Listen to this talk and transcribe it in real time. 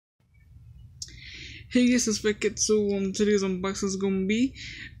Hey guys, it's Beckett. So today's unboxing is gonna be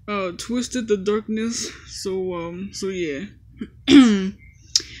Twiztid the Darkness. So yeah.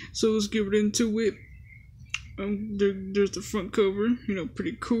 So let's get right into it. There's the front cover,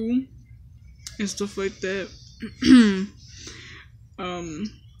 pretty cool and stuff like that.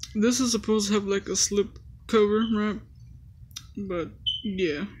 This is supposed to have like a slip cover, right? But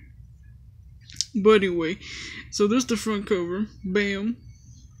yeah. But anyway, so there's the front cover. Bam.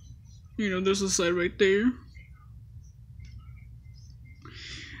 There's a side right there.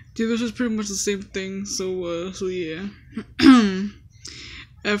 Yeah, this is pretty much the same thing. So yeah.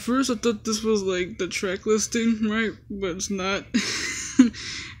 At first, I thought this was like the track listing, right? But it's not.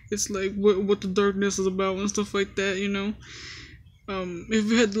 It's like what the darkness is about and stuff like that.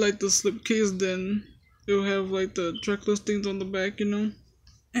 If it had like the slipcase, then it'll have like the track listings on the back.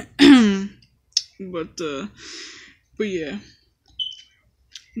 But yeah.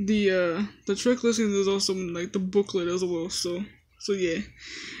 The track listing is also like the booklet as well. So yeah.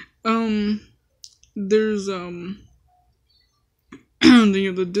 There's the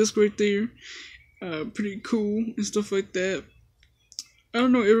disc right there, pretty cool and stuff like that. I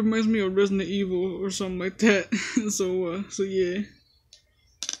don't know, it reminds me of Resident Evil or something like that. So yeah.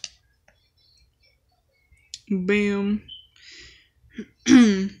 Bam.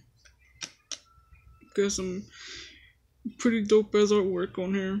 Got some pretty dope ass artwork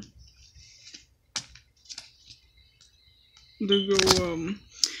on here. There go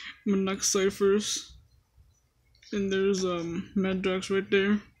Monoxide first. And there's Madrox right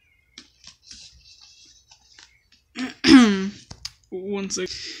there. One sec.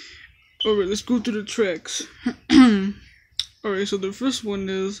 Alright, let's go through the tracks. Alright, so the first one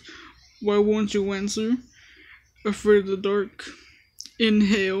is Why Won't You Answer? Afraid of the Dark.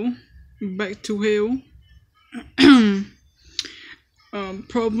 Inhale. Back to Hell.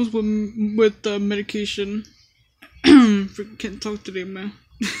 Problems with medication. Can't talk today, man.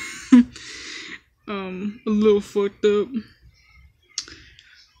 A little fucked up.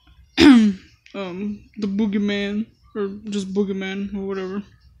 The Boogeyman, or just Boogeyman, or whatever.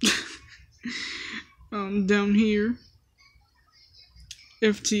 Down here.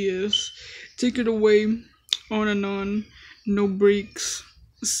 FTS. Take It Away. On and On. No Breaks.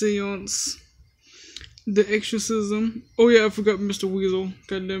 Seance. The Exorcism. Oh yeah, I forgot Mr. Weasel.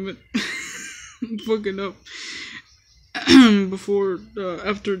 God damn it. I'm fucking up.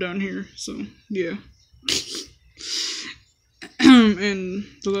 After down here. So yeah. And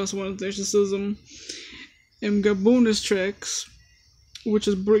the last one is the Exorcism. And we got bonus tracks, which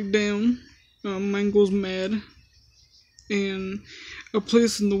is Breakdown, Mine Goes Mad, and A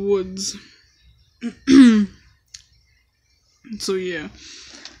Place in the Woods. So yeah,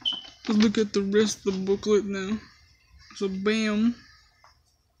 let's look at the rest of the booklet now. So bam.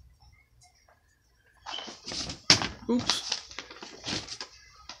 Oops.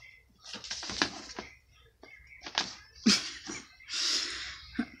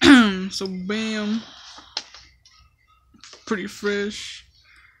 So bam. Pretty fresh.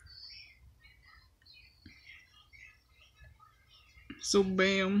 So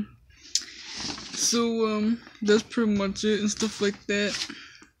bam. So that's pretty much it and stuff like that.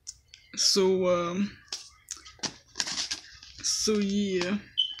 So yeah.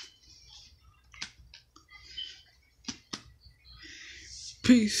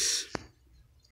 Peace.